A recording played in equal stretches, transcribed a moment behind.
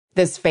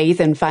This Faith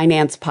and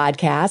Finance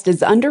podcast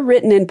is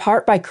underwritten in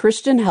part by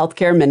Christian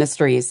Healthcare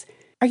Ministries.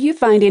 Are you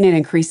finding it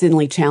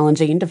increasingly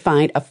challenging to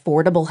find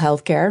affordable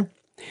healthcare?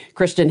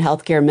 Christian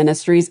Healthcare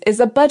Ministries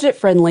is a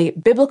budget-friendly,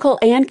 biblical,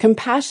 and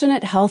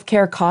compassionate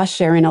healthcare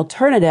cost-sharing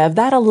alternative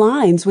that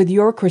aligns with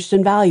your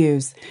Christian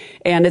values.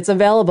 And it's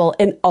available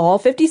in all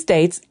 50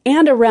 states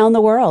and around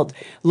the world.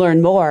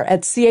 Learn more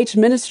at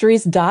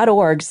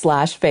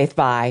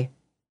chministries.org/faithby.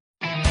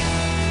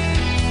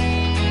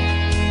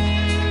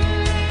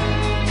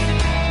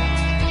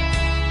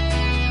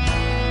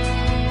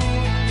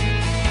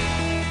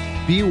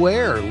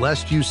 Beware,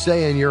 lest you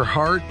say in your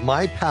heart,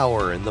 my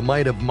power and the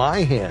might of my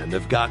hand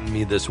have gotten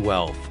me this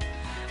wealth.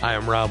 I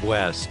am Rob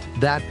West.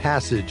 That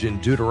passage in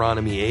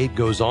Deuteronomy 8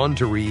 goes on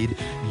to read,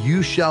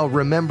 You shall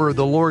remember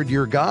the Lord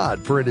your God,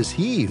 for it is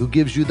He who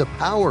gives you the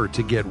power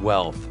to get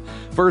wealth.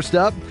 First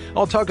up,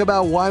 I'll talk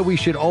about why we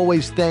should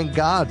always thank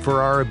God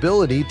for our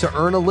ability to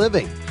earn a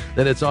living.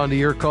 Then it's on to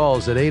your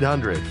calls at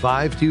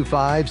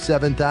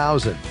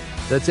 800-525-7000.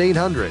 That's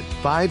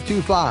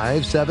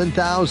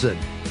 800-525-7000.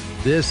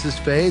 This is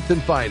Faith and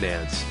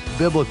Finance,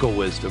 biblical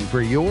wisdom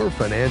for your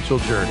financial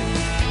journey.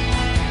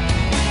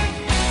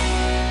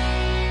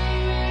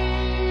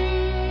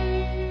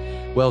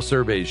 Well,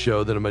 surveys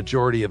show that a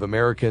majority of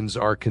Americans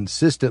are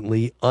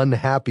consistently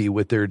unhappy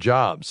with their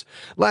jobs.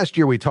 Last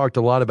year, we talked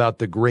a lot about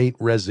the Great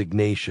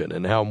Resignation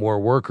and how more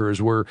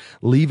workers were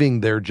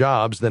leaving their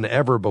jobs than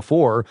ever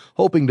before,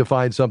 hoping to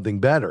find something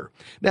better.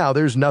 Now,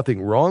 there's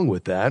nothing wrong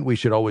with that. We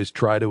should always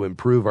try to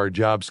improve our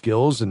job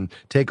skills and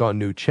take on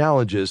new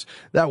challenges.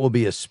 That will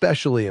be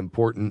especially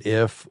important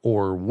if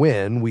or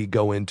when we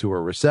go into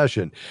a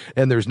recession.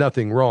 And there's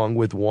nothing wrong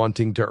with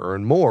wanting to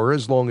earn more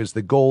as long as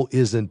the goal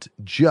isn't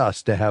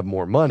just to have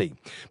more money.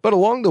 But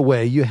along the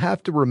way, you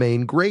have to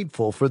remain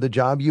grateful for the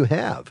job you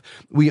have.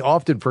 We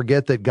often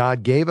forget that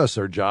God gave us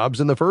our jobs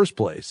in the first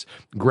place.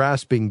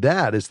 Grasping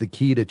that is the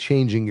key to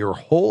changing your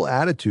whole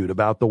attitude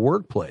about the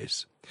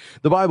workplace.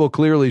 The Bible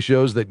clearly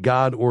shows that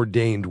God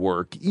ordained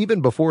work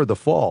even before the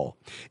fall.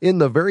 In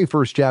the very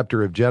first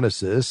chapter of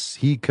Genesis,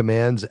 He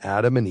commands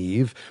Adam and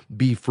Eve,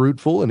 be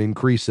fruitful and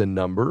increase in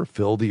number,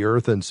 fill the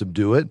earth and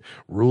subdue it,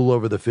 rule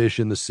over the fish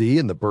in the sea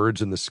and the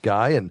birds in the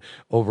sky, and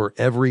over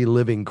every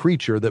living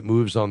creature that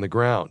moves on the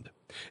ground.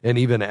 And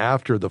even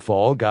after the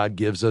fall, God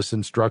gives us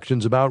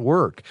instructions about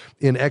work.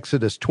 In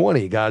Exodus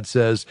 20, God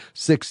says,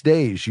 6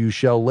 days you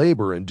shall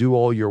labor and do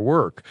all your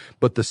work,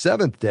 but the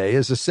seventh day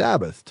is a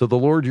Sabbath to the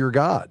Lord your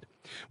God.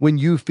 When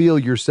you feel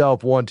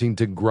yourself wanting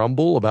to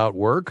grumble about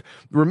work,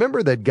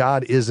 remember that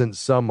God isn't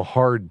some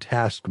hard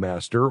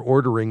taskmaster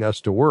ordering us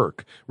to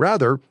work.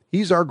 Rather,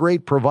 He's our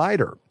great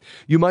provider.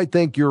 You might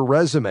think your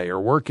resume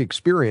or work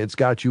experience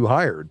got you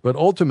hired, but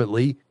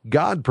ultimately,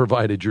 God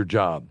provided your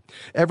job.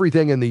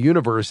 Everything in the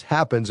universe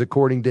happens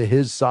according to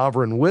His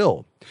sovereign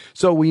will.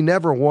 So we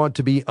never want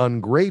to be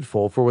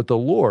ungrateful for what the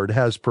Lord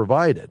has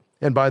provided.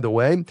 And by the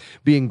way,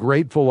 being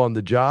grateful on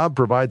the job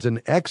provides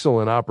an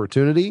excellent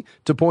opportunity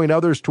to point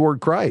others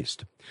toward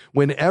Christ.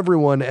 When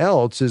everyone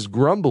else is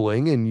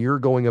grumbling and you're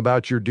going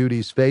about your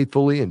duties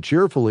faithfully and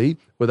cheerfully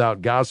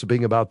without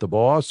gossiping about the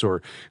boss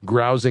or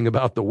grousing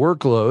about the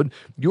workload,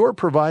 you're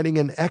providing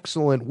an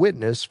excellent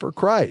witness for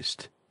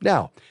Christ.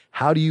 Now,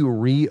 how do you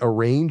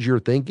rearrange your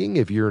thinking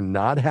if you're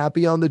not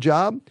happy on the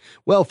job?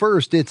 Well,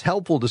 first, it's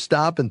helpful to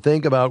stop and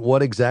think about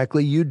what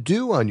exactly you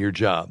do on your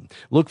job.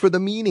 Look for the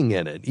meaning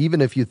in it,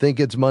 even if you think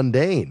it's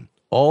mundane.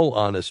 All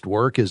honest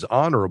work is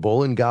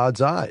honorable in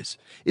God's eyes.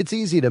 It's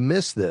easy to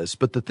miss this,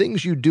 but the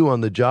things you do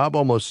on the job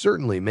almost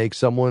certainly make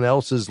someone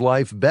else's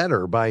life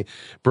better by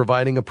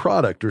providing a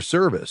product or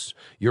service.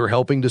 You're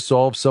helping to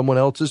solve someone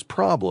else's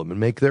problem and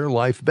make their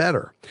life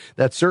better.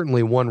 That's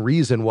certainly one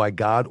reason why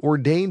God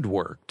ordained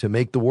work, to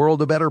make the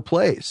world a better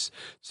place.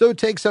 So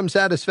take some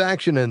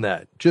satisfaction in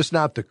that, just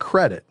not the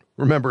credit.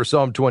 Remember,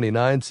 Psalm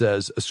 29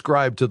 says,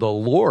 Ascribe to the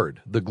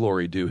Lord the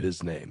glory due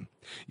His name.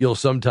 You'll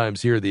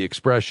sometimes hear the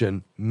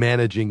expression,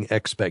 managing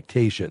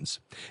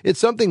expectations. It's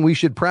something we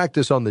should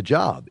practice on the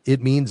job.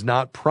 It means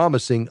not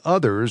promising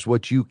others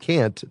what you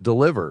can't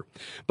deliver.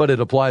 But it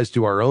applies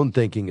to our own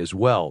thinking as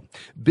well.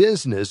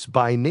 Business,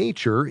 by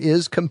nature,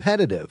 is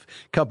competitive.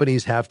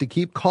 Companies have to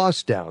keep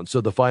costs down so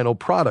the final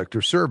product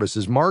or service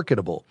is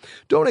marketable.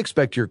 Don't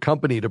expect your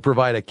company to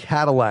provide a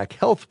Cadillac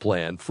health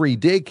plan, free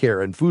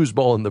daycare, and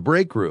foosball in the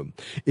break room.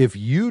 If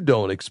you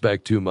don't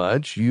expect too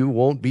much, you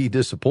won't be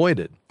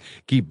disappointed.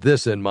 Keep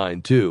this in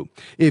mind, too.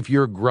 If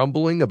you're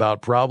grumbling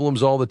about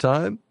problems all the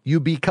time,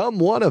 you become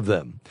one of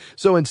them.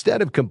 So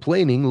instead of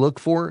complaining, look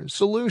for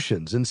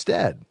solutions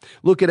instead.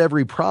 Look at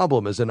every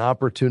problem as an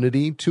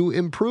opportunity to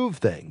improve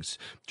things.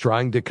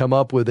 Trying to come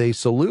up with a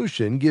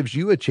solution gives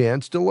you a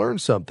chance to learn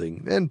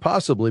something and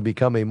possibly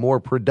become a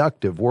more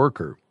productive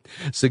worker.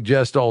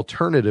 Suggest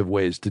alternative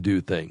ways to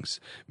do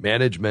things.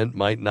 Management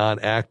might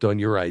not act on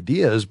your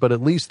ideas, but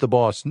at least the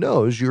boss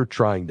knows you're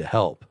trying to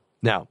help.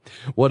 Now,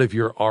 what if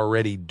you're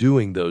already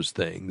doing those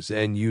things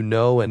and you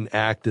know and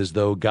act as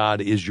though God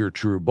is your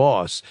true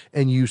boss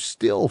and you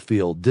still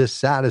feel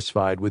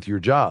dissatisfied with your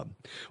job?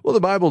 Well, the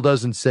Bible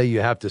doesn't say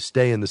you have to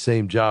stay in the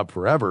same job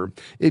forever.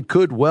 It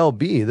could well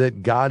be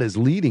that God is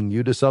leading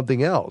you to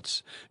something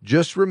else.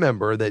 Just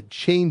remember that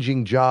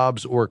changing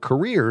jobs or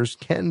careers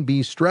can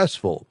be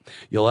stressful.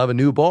 You'll have a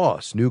new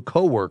boss, new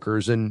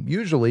coworkers, and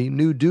usually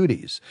new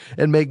duties.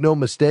 And make no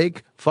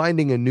mistake,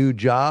 finding a new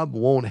job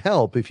won't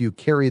help if you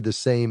carry the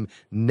same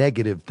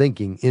negative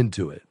thinking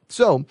into it.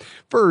 So,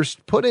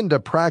 first, put into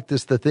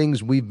practice the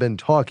things we've been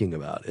talking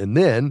about, and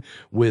then,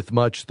 with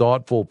much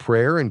thoughtful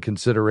prayer and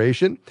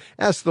consideration,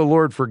 ask the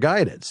Lord for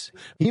guidance.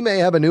 He may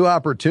have a new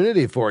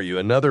opportunity for you,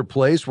 another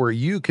place where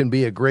you can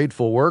be a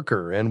grateful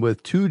worker, and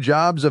with 2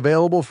 jobs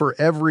available for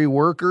every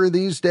worker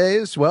these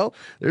days, well,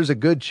 there's a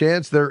good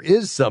chance there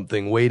is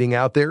something waiting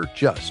out there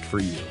just for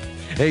you.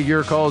 Hey,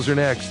 your calls are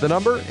next. The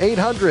number,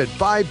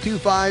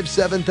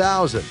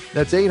 800-525-7000.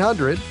 That's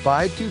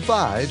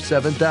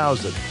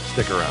 800-525-7000.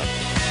 Stick around.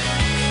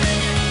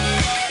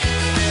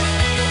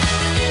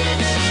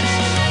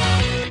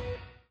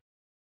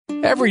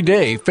 Every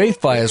day,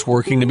 FaithFi is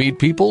working to meet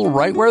people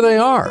right where they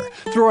are.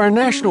 Through our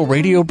national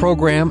radio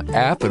program,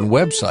 app, and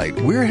website,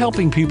 we're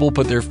helping people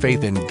put their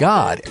faith in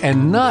God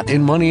and not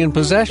in money and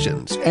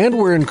possessions. And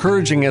we're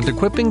encouraging and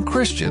equipping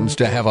Christians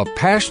to have a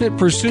passionate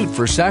pursuit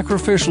for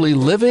sacrificially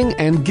living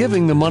and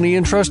giving the money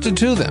entrusted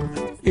to them.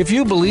 If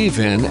you believe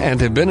in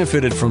and have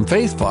benefited from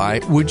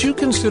FaithFi, would you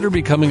consider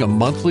becoming a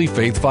monthly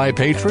FaithFi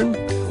patron?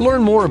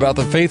 Learn more about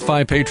the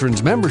FaithFi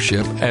Patrons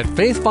membership at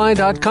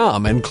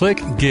faithfi.com and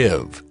click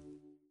Give.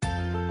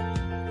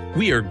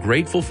 We are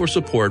grateful for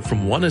support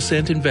from 1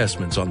 Ascent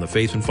Investments on the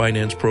Faith and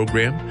Finance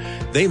program.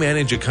 They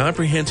manage a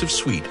comprehensive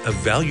suite of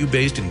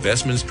value-based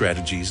investment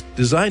strategies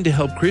designed to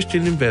help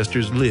Christian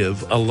investors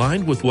live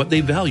aligned with what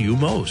they value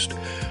most.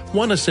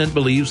 1 Ascent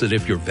believes that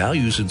if your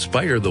values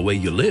inspire the way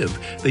you live,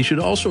 they should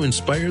also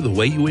inspire the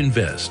way you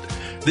invest.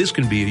 This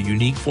can be a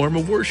unique form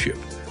of worship.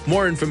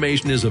 More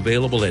information is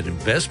available at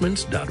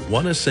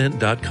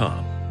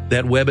investments.oneascent.com.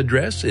 That web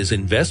address is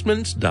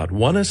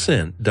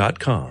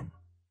investments.oneascent.com.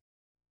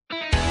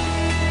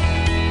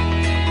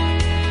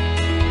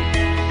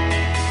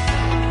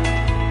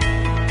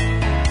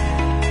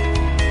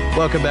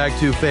 Welcome back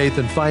to Faith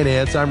and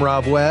Finance. I'm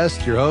Rob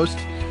West, your host.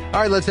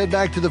 All right, let's head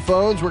back to the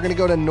phones. We're going to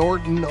go to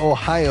Norton,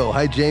 Ohio.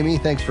 Hi, Jamie.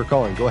 Thanks for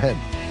calling. Go ahead.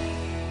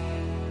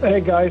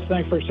 Hey, guys.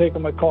 Thanks for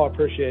taking my call. I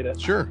appreciate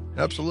it. Sure.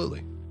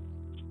 Absolutely.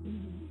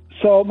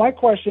 So my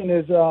question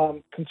is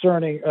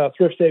concerning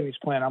thrift savings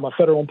plan. I'm a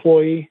federal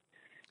employee.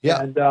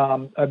 Yeah. And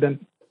I've been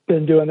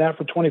doing that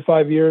for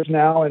 25 years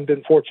now and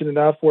been fortunate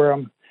enough where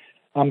I'm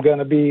going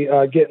to be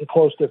getting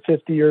close to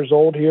 50 years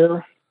old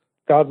here,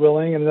 God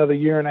willing, in another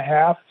year and a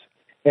half.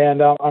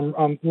 And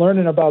I'm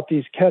learning about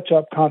these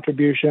catch-up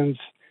contributions.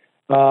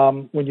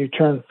 When you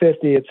turn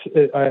 50,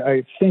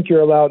 I think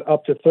you're allowed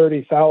up to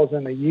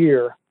 $30,000 a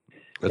year.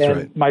 That's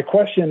right. My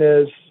question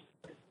is,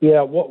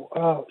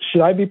 what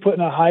should I be putting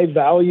a high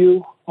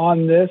value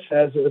on this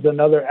as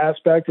another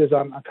aspect? As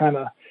I'm kind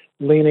of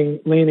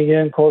leaning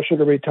in closer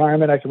to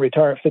retirement. I can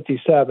retire at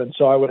 57,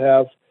 so I would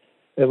have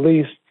at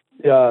least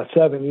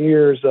 7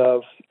 years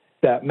of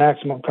that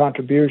maximum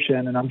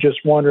contribution. And I'm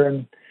just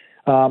wondering.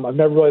 I've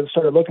never really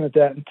started looking at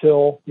that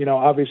until,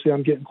 obviously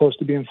I'm getting close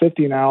to being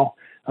 50 now.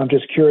 I'm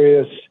just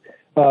curious,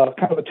 kind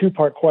of a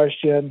 2-part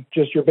question,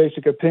 just your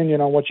basic opinion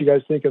on what you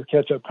guys think of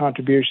catch-up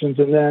contributions,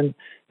 and then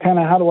kind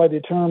of how do I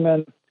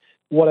determine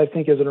what I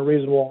think is a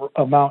reasonable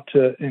amount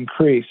to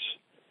increase?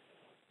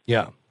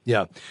 Yeah.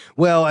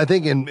 Well, I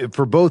think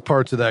for both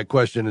parts of that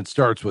question, it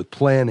starts with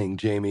planning,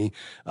 Jamie,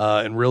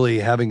 and really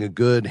having a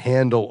good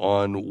handle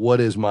on what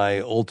is my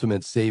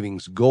ultimate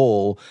savings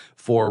goal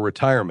for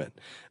retirement.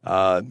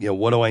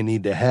 What do I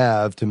need to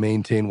have to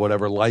maintain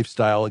whatever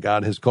lifestyle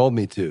God has called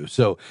me to?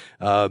 So,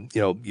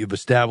 you've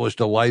established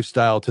a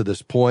lifestyle to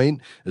this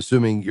point,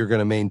 assuming you're going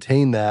to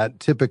maintain that.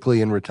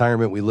 Typically in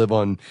retirement, we live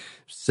on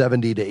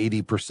 70 to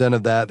 80%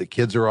 of that. The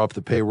kids are off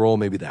the payroll.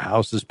 Maybe the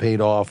house is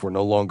paid off. We're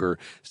no longer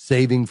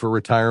saving for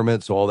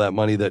retirement. So all that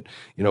money that,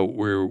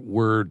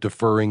 we're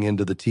deferring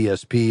into the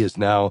TSP is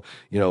now,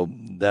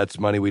 that's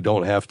money we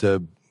don't have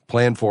to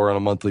plan for on a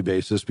monthly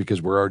basis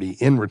because we're already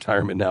in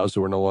retirement now,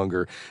 so we're no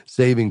longer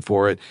saving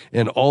for it.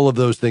 And all of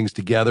those things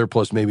together,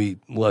 plus maybe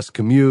less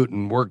commute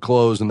and work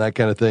clothes and that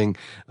kind of thing,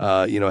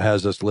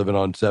 has us living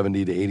on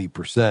 70 to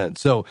 80%.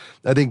 So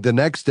I think the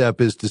next step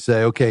is to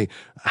say, okay,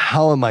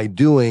 how am I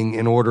doing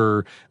in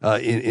order,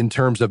 in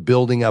terms of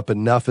building up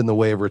enough in the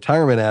way of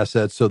retirement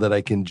assets so that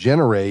I can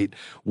generate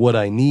what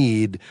I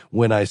need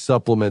when I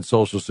supplement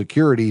Social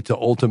Security to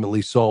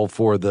ultimately solve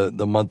for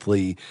the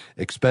monthly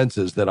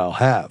expenses that I'll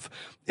have.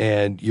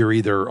 and you're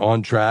either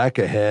on track,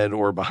 ahead,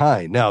 or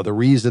behind. Now, the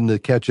reason the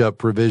catch-up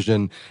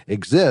provision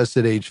exists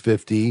at age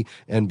 50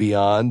 and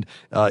beyond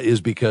is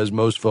because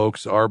most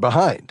folks are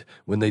behind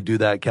when they do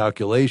that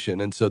calculation.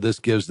 And so this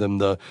gives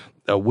them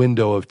a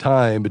window of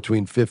time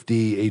between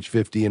age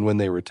 50 and when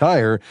they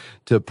retire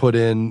to put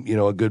in,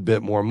 a good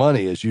bit more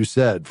money. As you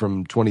said,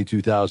 from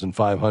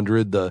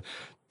 $22,500, the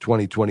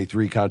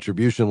 2023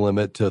 contribution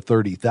limit, to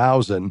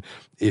 $30,000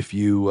 if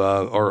you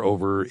are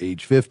over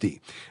age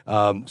 50.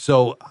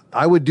 So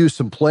I would do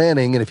some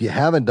planning. And if you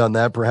haven't done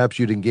that, perhaps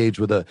you'd engage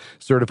with a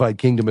certified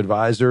Kingdom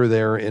advisor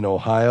there in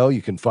Ohio.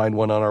 You can find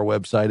one on our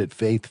website at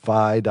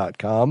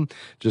faithfi.com.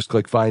 Just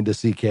click Find a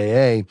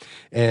CKA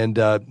and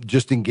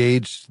just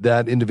engage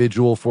that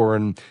individual for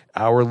an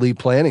hourly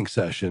planning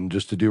session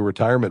just to do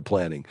retirement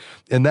planning.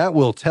 And that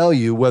will tell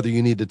you whether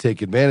you need to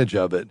take advantage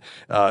of it.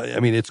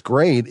 It's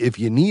great if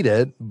you need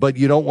it, but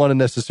you don't want to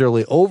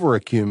necessarily over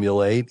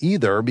accumulate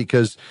either,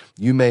 because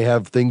you may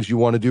have things you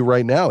want to do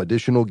right now,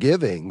 additional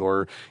giving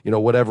or,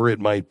 whatever it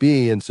might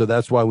be. And so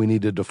that's why we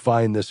need to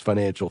define this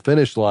financial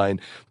finish line.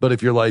 But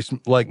if you're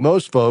like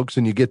most folks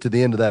and you get to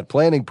the end of that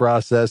planning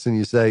process and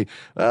you say,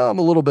 well, I'm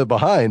a little bit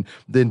behind,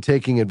 then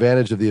taking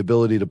advantage of the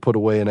ability to put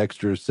away an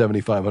extra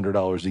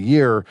 $7,500 a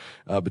year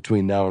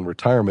between now and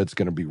retirement is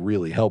going to be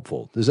really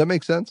helpful. Does that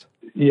make sense?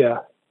 Yeah.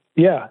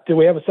 Do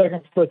we have a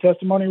second for a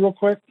testimony real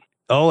quick?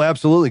 Oh,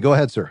 absolutely. Go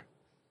ahead, sir.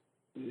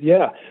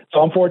 Yeah. So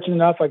I'm fortunate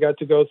enough, I got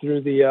to go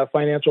through the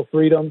financial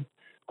freedom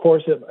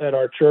course at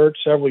our church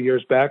several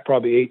years back,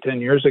 probably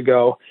 8-10 years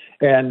ago.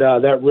 And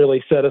that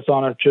really set us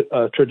on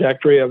a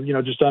trajectory of,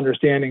 just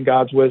understanding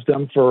God's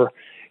wisdom for,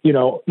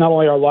 not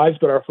only our lives,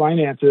 but our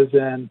finances.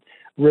 And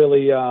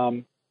really,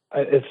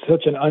 it's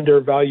such an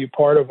undervalued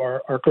part of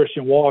our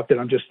Christian walk that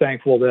I'm just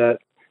thankful that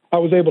I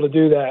was able to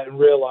do that and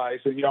realize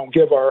that you don't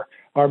give our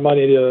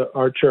money to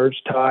our church,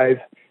 tithe,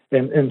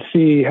 and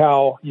see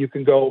how you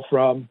can go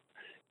from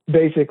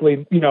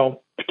basically,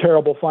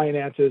 terrible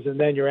finances, and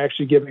then you're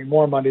actually giving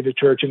more money to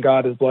church, and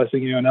God is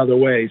blessing you in other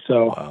ways.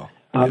 So wow.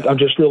 I'm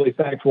just really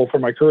thankful for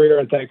my career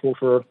and thankful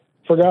for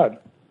God.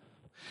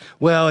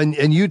 Well,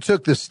 and you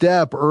took the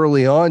step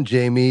early on,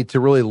 Jamie, to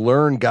really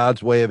learn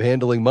God's way of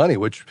handling money,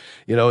 which,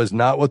 is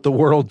not what the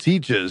world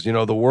teaches.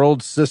 The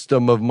world's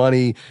system of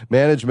money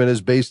management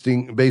is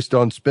based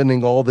on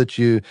spending all that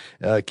you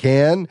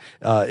can,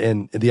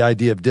 and the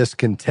idea of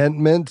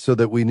discontentment, so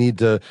that we need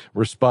to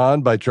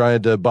respond by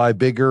trying to buy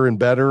bigger and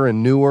better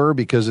and newer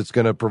because it's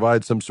going to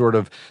provide some sort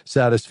of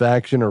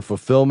satisfaction or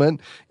fulfillment.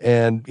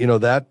 And,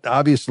 that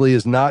obviously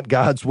is not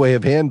God's way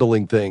of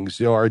handling things.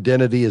 Our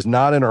identity is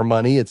not in our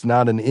money. It's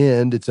not an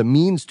end. It's a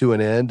means to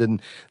an end.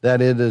 And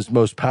that end is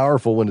most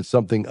powerful when it's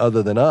something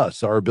other than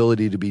us. Our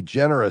ability to be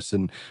generous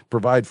and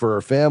provide for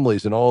our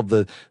families and all of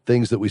the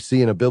things that we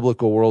see in a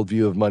biblical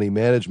worldview of money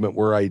management,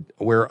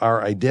 where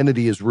our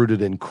identity is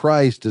rooted in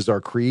Christ as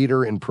our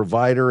creator and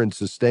provider and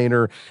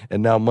sustainer.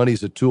 And now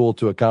money's a tool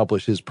to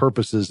accomplish his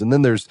purposes. And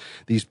then there's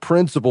these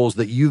principles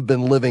that you've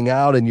been living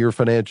out in your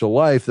financial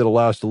life that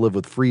allow us to live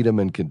with freedom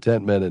and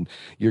contentment. And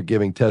you're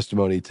giving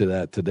testimony to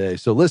that today.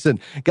 So listen,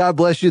 God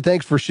bless you.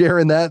 Thanks for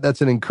sharing that.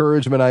 That's an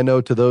encouragement, I know,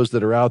 to those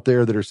that are out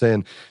there that are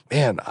saying,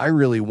 man, I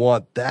really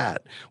want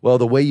that. Well,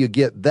 the way you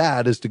get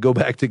that is to go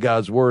back to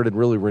God's word and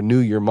really renew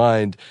your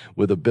mind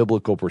with a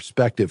biblical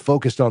perspective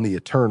focused on the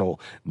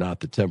eternal, not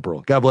the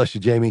temporal. God bless you,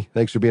 Jamie.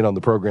 Thanks for being on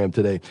the program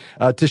today.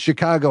 To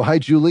Chicago. Hi,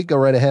 Julie. Go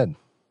right ahead.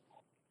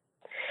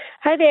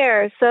 Hi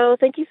there. So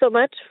thank you so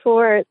much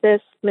for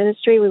this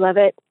ministry. We love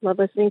it. Love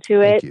listening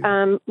to it.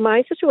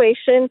 My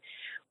situation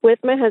with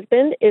my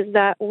husband is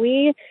that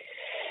we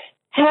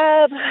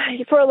have,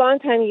 for a long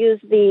time,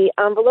 used the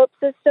envelope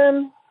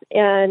system.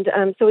 And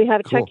so we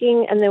have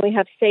checking, and then we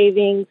have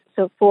savings.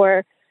 So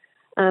for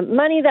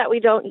money that we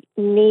don't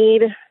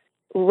need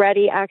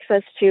ready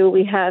access to,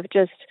 we have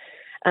just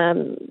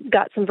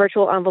got some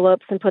virtual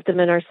envelopes and put them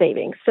in our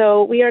savings.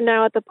 So we are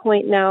now at the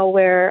point now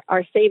where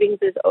our savings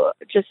is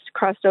just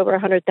crossed over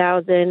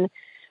 100,000.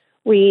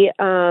 We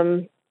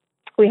have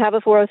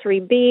a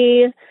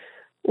 403B.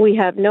 We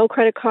have no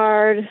credit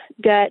card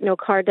debt, no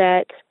car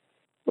debt.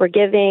 We're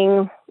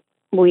giving.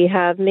 We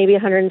have maybe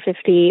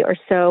 150 or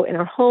so in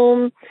our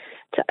home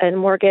and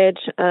mortgage.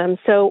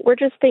 So we're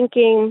just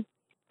thinking,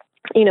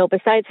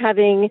 besides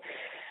having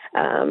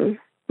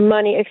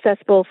money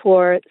accessible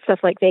for stuff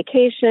like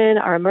vacation,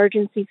 our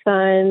emergency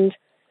fund,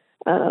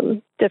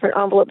 different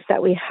envelopes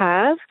that we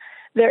have,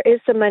 there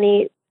is some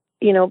money,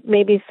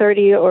 maybe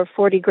 30 or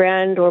 40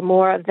 grand or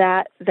more of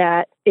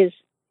that is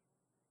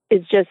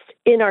just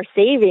in our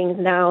savings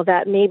now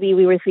that maybe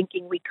we were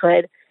thinking we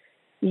could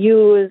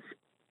use,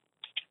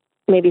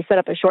 maybe set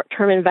up a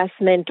short-term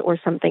investment or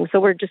something. So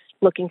we're just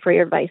looking for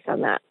your advice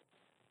on that.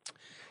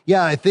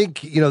 Yeah, I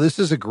think, this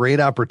is a great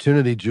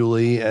opportunity,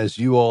 Julie, as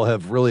you all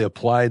have really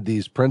applied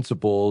these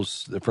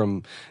principles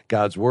from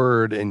God's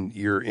word, and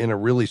you're in a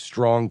really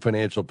strong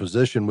financial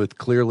position with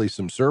clearly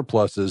some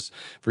surpluses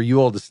for you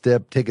all to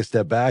take a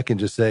step back and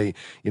just say,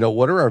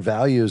 what are our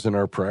values and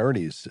our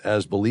priorities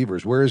as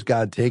believers? Where is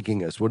God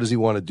taking us? What does he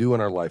want to do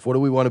in our life? What do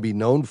we want to be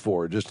known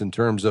for, just in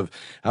terms of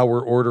how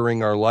we're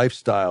ordering our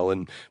lifestyle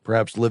and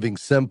perhaps living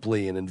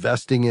simply and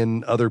investing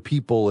in other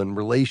people and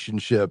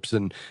relationships,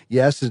 and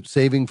yes, it's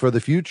saving for the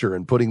future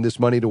and putting this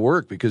money to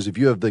work, because if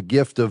you have the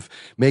gift of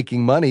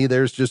making money,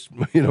 there's just,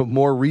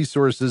 more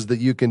resources that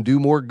you can do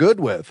more good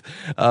with.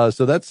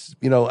 So that's,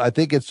 I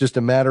think it's just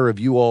a matter of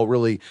you all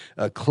really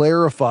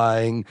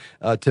clarifying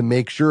to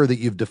make sure that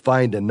you've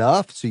defined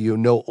enough so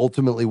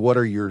ultimately what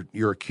are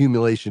your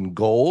accumulation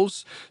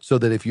goals, so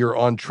that if you're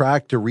on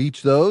track to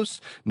reach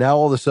those, now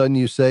all of a sudden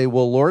you say,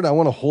 well, Lord, I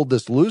want to hold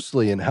this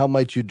loosely, and how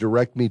might you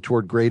direct me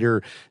toward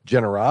greater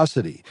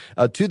generosity?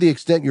 To the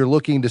extent you're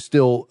looking to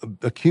still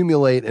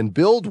accumulate and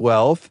build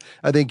wealth,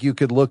 I think you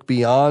could look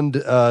beyond,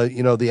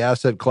 the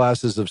asset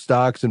classes of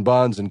stocks and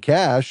bonds and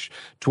cash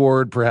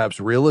toward perhaps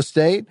real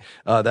estate.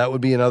 That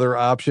would be another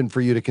option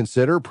for you to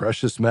consider.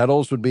 Precious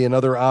metals would be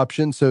another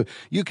option. So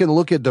you can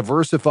look at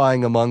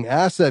diversifying among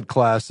asset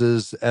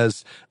classes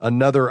as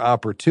another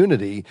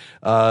opportunity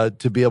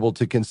to be able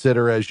to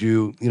consider as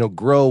you,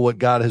 grow what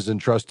God has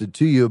entrusted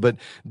to you. But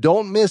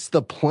don't miss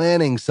the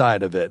planning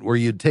side of it, where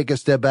you take a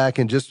step back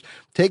and just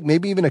take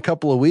maybe even a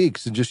couple of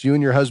weeks, and just you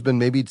and your husband,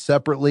 maybe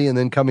separately and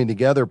then coming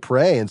together,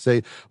 pray and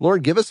say,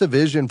 Lord, give us a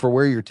vision for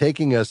where you're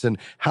taking us and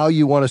how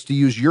you want us to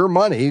use your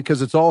money,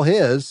 because it's all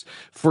his,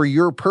 for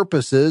your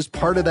purposes.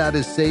 Part of that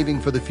is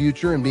saving for the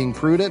future and being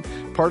prudent.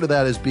 Part of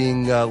that is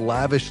being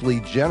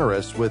lavishly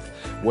generous with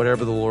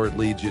whatever the Lord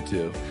leads you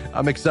to.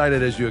 I'm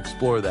excited as you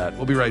explore that.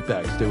 We'll be right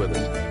back. Stay with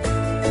us.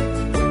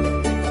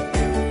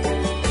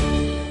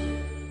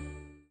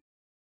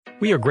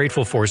 We are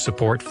grateful for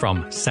support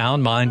from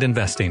Sound Mind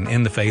Investing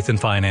in the Faith and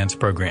Finance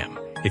program.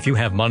 If you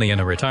have money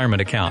in a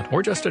retirement account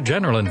or just a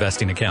general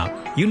investing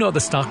account, you know the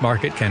stock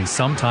market can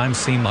sometimes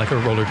seem like a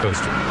roller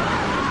coaster.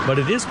 But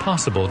it is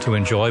possible to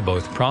enjoy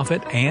both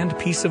profit and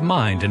peace of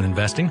mind in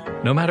investing,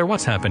 no matter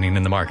what's happening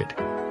in the market.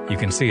 You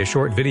can see a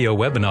short video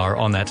webinar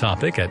on that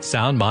topic at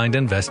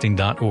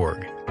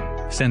soundmindinvesting.org.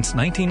 Since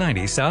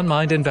 1990, Sound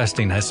Mind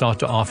Investing has sought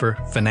to offer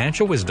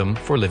financial wisdom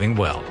for living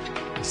well.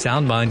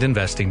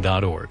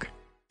 soundmindinvesting.org.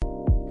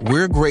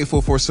 We're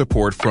grateful for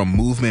support from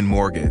Movement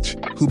Mortgage,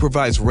 who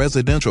provides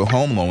residential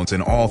home loans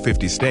in all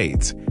 50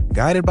 states.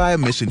 Guided by a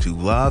mission to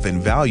love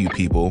and value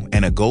people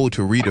and a goal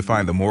to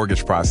redefine the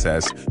mortgage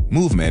process,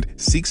 Movement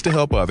seeks to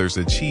help others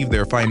achieve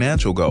their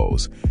financial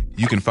goals.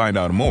 You can find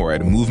out more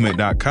at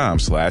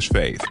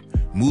movement.com/faith.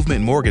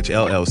 Movement Mortgage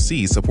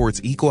LLC supports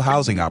equal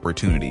housing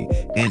opportunity,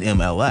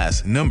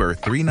 NMLS number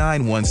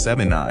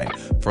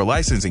 39179. For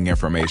licensing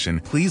information,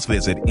 please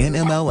visit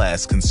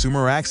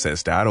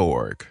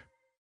nmlsconsumeraccess.org.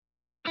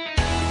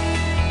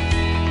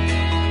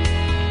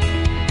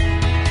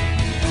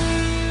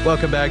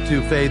 Welcome back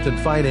to Faith and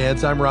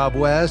Finance. I'm Rob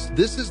West.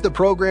 This is the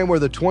program where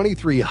the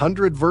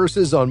 2,300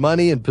 verses on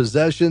money and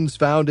possessions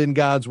found in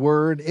God's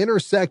Word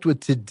intersect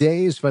with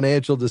today's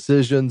financial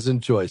decisions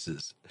and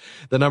choices.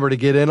 The number to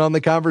get in on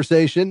the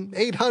conversation,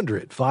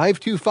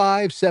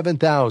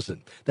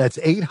 800-525-7000. That's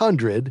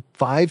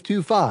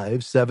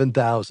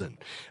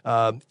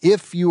 800-525-7000.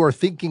 If you are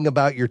thinking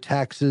about your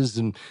taxes,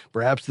 and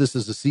perhaps this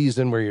is a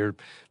season where you're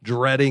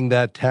dreading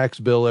that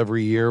tax bill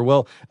every year,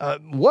 well,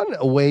 one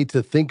way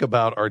to think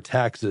about our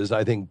taxes,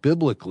 I think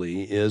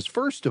biblically, is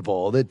first of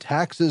all that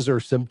taxes are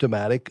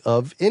symptomatic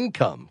of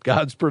income,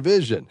 God's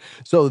provision.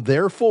 So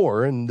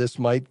therefore, and this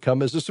might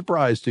come as a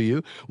surprise to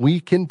you, we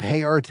can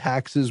pay our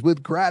taxes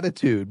with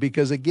gratitude,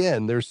 because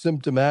again, they're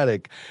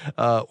symptomatic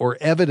or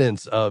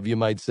evidence of, you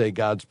might say,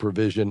 God's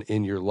provision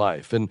in your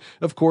life. And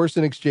of course,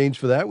 in exchange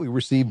for that, we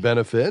receive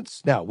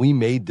benefits. Now, we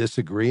may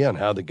disagree on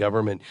how the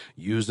government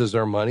uses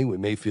our money. We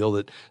may feel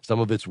that some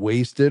of it's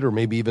wasted, or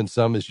maybe even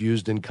some is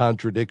used in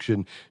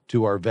contradiction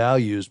to our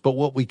values. But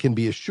what we can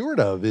be assured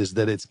of is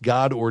that it's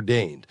God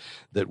ordained,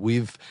 that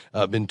we've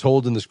been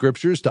told in the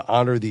scriptures to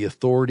honor the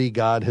authority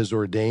God has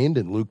ordained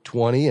in Luke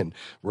 20 and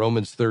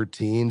Romans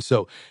 13.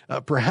 So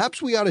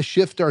perhaps we ought to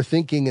shift our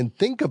thinking and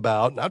think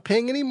about not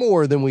paying any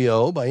more than we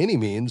owe by any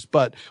means,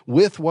 but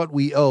with what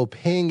we owe,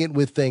 paying it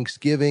with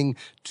thanksgiving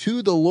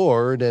to the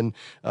Lord and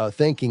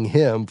thanking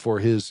Him for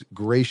His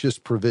gracious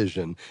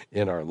provision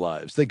in our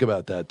lives. Think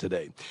about that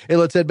today. Hey,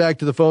 let's head back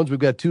to the phones. We've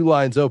got two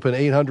lines open,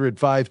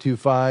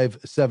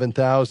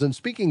 800-525-7000.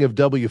 Speaking of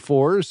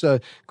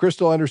W-4s,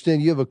 Crystal, I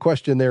understand you have a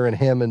question there in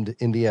Hammond,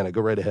 Indiana.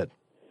 Go right ahead.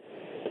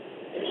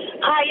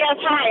 Yes,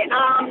 hi.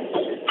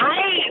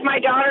 My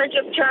daughter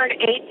just turned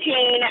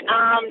 18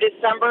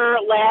 December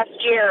last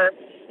year,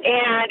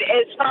 and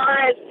as far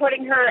as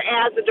putting her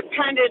as a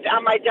dependent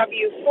on my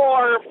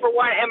W-4, for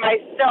one, am I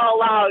still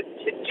allowed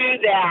to do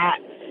that?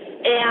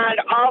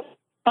 And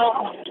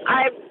also,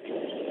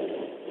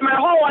 my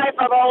whole life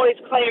I've always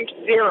claimed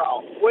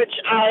zero, which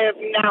I am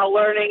now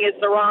learning is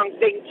the wrong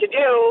thing to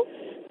do.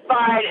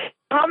 But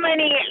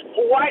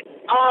what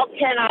all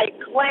can I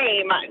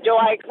claim? Do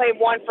I claim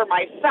one for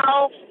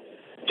myself?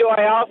 Do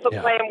I also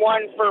claim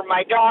one for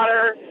my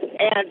daughter,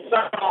 and so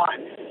on?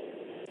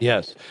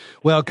 Yes.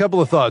 Well, a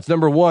couple of thoughts.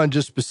 Number one,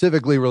 just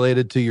specifically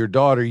related to your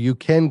daughter, you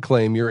can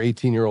claim your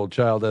 18-year-old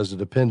child as a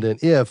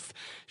dependent if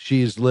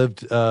she's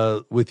lived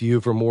with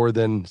you for more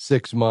than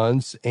 6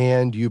 months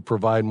and you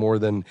provide more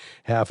than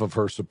half of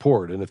her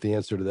support. And if the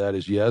answer to that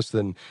is yes,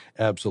 then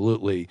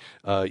absolutely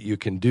you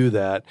can do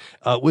that.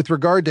 With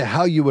regard to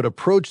how you would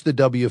approach the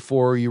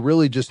W-4, you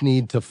really just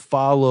need to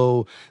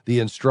follow the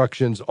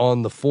instructions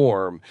on the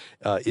form.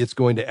 It's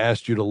going to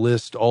ask you to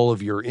list all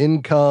of your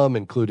income,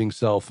 including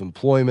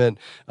self-employment.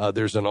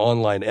 There's an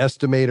online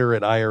estimator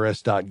at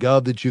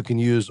irs.gov that you can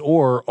use,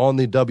 or on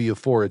the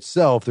W-4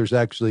 itself, there's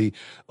actually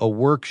a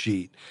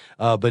worksheet.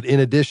 But in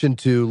addition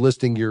to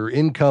listing your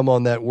income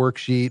on that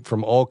worksheet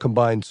from all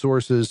combined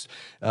sources,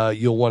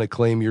 you'll want to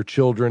claim your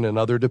children and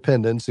other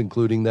dependents,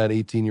 including that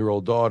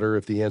 18-year-old daughter,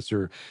 if the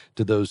answer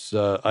to those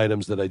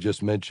items that I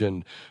just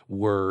mentioned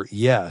were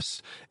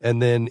yes.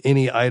 And then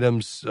any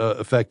items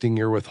affecting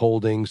your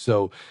withholding,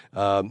 so,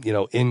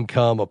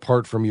 income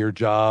apart from your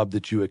job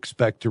that you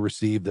expect to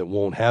receive that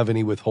won't have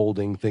any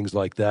withholding, things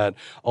like that.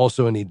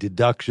 Also, any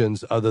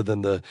deductions other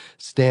than the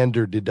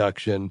standard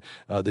deduction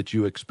that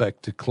you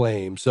expect to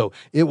claim. So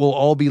it will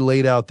all be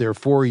laid out there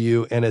for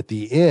you. And at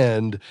the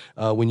end,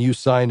 when you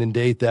sign and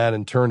date that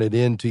and turn it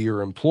in to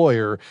your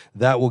employer,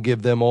 that will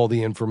give them all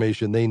the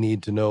information they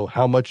need to know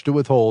how much to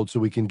withhold, so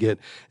we can get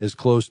as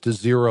close to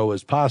zero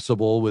as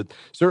possible, with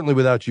certainly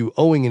without you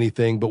owing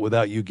anything, but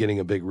without you getting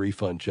a big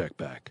refund check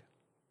back.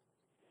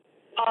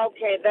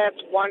 Okay,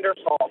 that's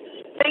wonderful.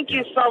 Thank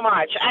you so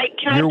much.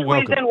 Can You're I squeeze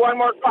welcome. in one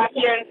more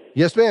question?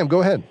 Yes, ma'am.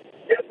 Go ahead.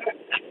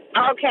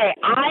 Okay,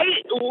 I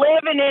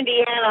live in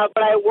Indiana,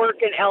 but I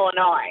work in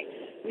Illinois.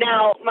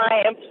 Now,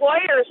 my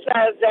employer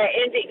says that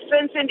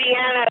since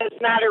Indiana is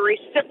not a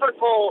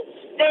reciprocal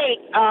state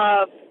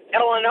of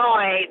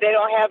Illinois, they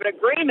don't have an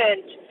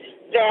agreement,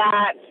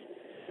 that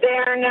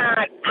they're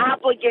not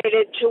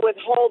obligated to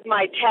withhold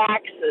my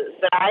taxes,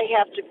 that I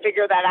have to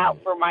figure that out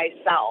for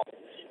myself.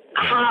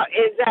 How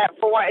is that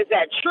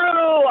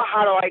true?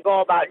 How do I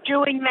go about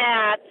doing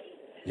that?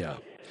 Yeah.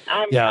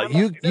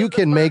 You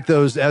can make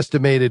those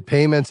estimated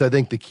payments. I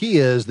think the key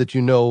is that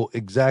you know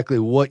exactly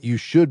what you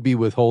should be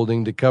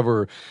withholding to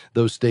cover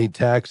those state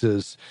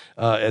taxes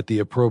at the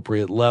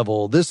appropriate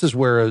level. This is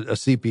where a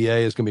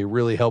CPA is going to be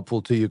really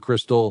helpful to you,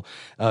 Crystal,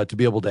 to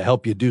be able to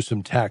help you do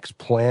some tax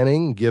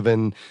planning,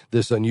 given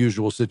this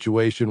unusual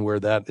situation where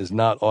that is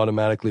not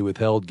automatically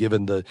withheld,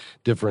 given the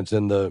difference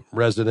in the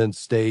residence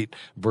state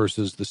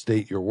versus the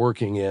state you're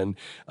working in,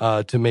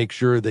 to make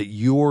sure that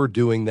you're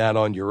doing that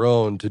on your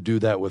own, to do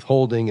that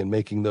withholding and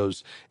making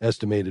those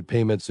estimated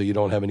payments so you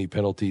don't have any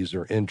penalties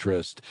or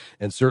interest.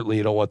 And certainly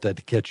you don't want that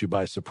to catch you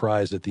by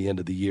surprise at the end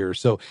of the year.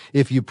 So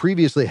if you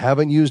previously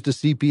haven't used a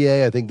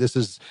CPA, I think this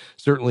is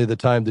certainly the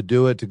time to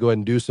do it, to go ahead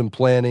and do some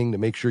planning to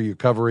make sure you're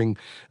covering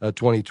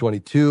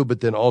 2022,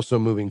 but then also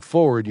moving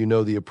forward, you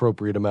know the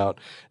appropriate amount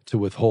to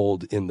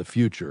withhold in the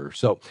future.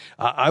 So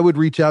I would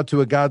reach out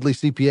to a godly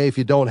CPA. If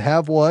you don't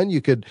have one,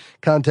 you could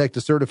contact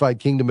a certified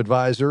Kingdom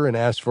advisor and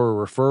ask for a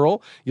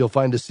referral. You'll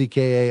find a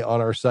CKA on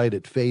our site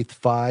at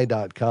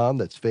faithfi.com.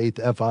 That's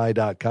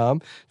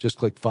faithfi.com. Just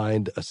click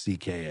Find a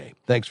CKA.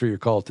 Thanks for your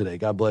call today.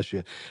 God bless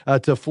you.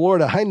 To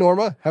Florida. Hi,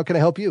 Norma. How can I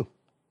help you?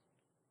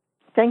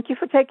 Thank you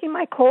for taking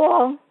my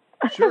call.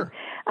 Sure.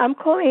 I'm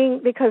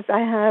calling because I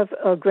have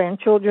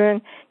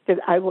grandchildren that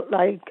I would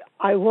like.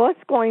 I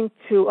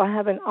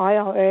have an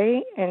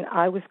IRA, and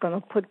I was going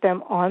to put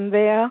them on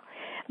there,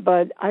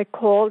 but I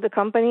called the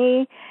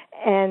company,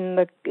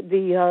 and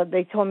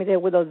they told me they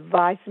would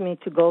advise me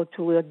to go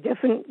to a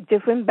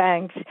different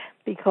banks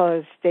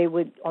because they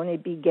would only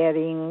be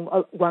getting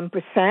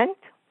 1%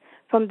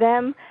 from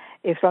them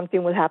if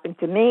something would happen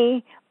to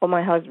me or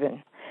my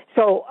husband.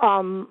 So,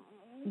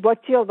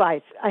 what's your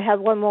advice? I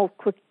have one more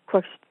quick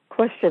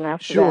question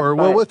after Sure.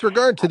 that. Well, with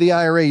regard to the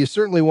IRA, you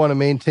certainly want to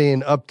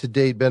maintain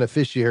up-to-date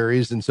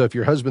beneficiaries. And so if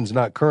your husband's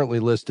not currently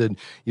listed,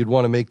 you'd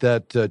want to make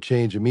that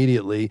change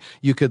immediately.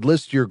 You could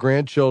list your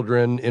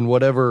grandchildren in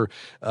whatever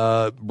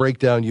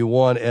breakdown you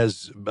want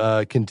as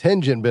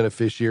contingent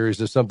beneficiaries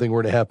if something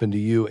were to happen to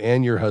you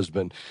and your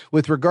husband.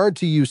 With regard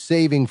to you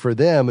saving for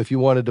them, if you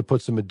wanted to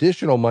put some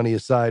additional money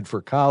aside for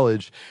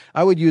college,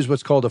 I would use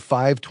what's called a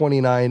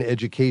 529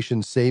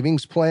 education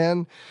savings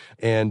plan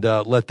and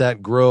let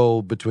that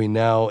grow between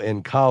now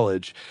and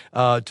college.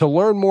 To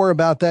learn more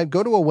about that,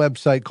 go to a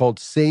website called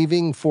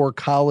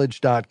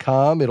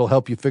savingforcollege.com. It'll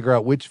help you figure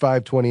out which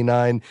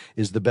 529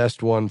 is the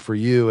best one for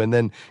you, and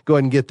then go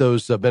ahead and get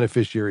those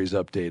beneficiaries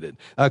updated.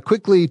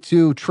 Quickly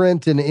to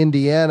Trent in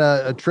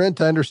Indiana.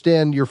 Trent, I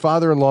understand your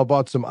father-in-law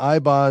bought some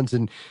I-bonds,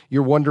 and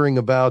you're wondering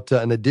about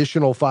an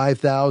additional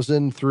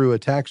 $5,000 through a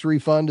tax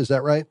refund. Is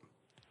that right?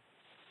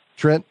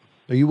 Trent,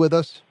 are you with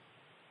us?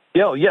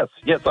 Yeah, yes,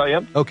 I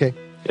am. Okay.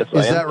 Yes,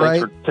 is that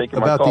right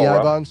about the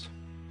I-bonds?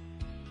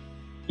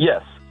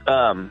 Yes.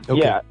 Okay.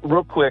 Yeah,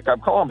 real quick, I'm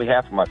calling on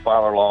behalf of my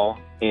father-in-law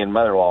and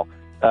mother-in-law.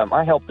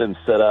 I helped them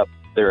set up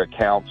their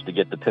accounts to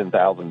get the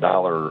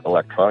 $10,000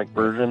 electronic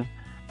version.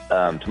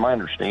 To my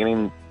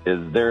understanding,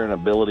 is there an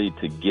ability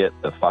to get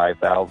the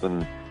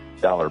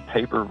 $5,000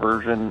 paper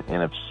version?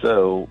 And if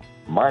so,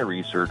 my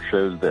research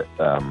shows that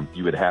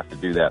you would have to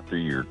do that through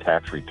your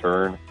tax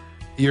return.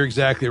 You're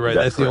exactly right.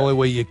 That's correct. The only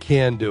way you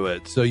can do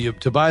it. So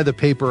to buy the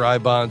paper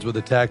I-bonds with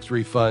a tax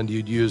refund,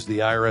 you'd use the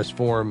IRS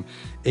form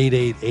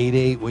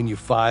 8888 when you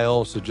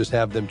file. So just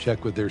have them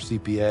check with their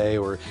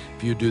CPA, or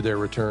if you do their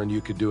return,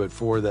 you could do it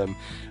for them.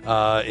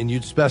 And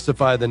you'd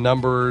specify the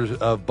number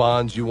of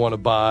bonds you want to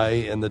buy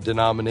and the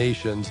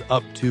denominations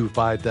up to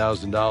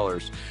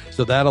 $5,000.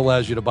 So that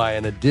allows you to buy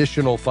an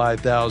additional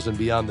 $5,000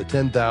 beyond the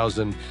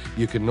 $10,000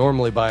 you can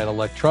normally buy in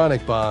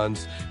electronic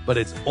bonds, but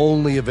it's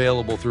only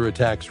available through a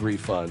tax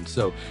refund.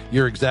 So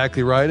you're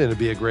exactly right, and it'd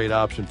be a great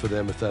option for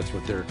them if that's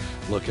what they're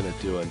looking at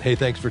doing. Hey,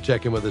 thanks for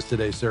checking with us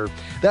today, sir.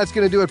 That's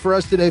going to do it for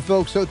us today,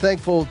 folks. So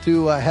thankful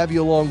to have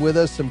you along with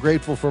us. I'm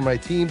grateful for my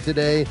team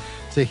today,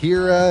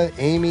 Tahira,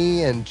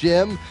 Amy, and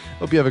Jim.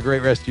 Hope you have a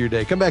great rest of your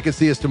day. Come back and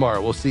see us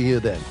tomorrow. We'll see you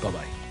then.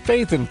 Bye-bye.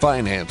 Faith and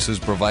Finance is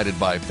provided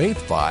by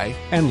FaithFi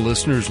and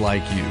listeners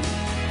like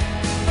you.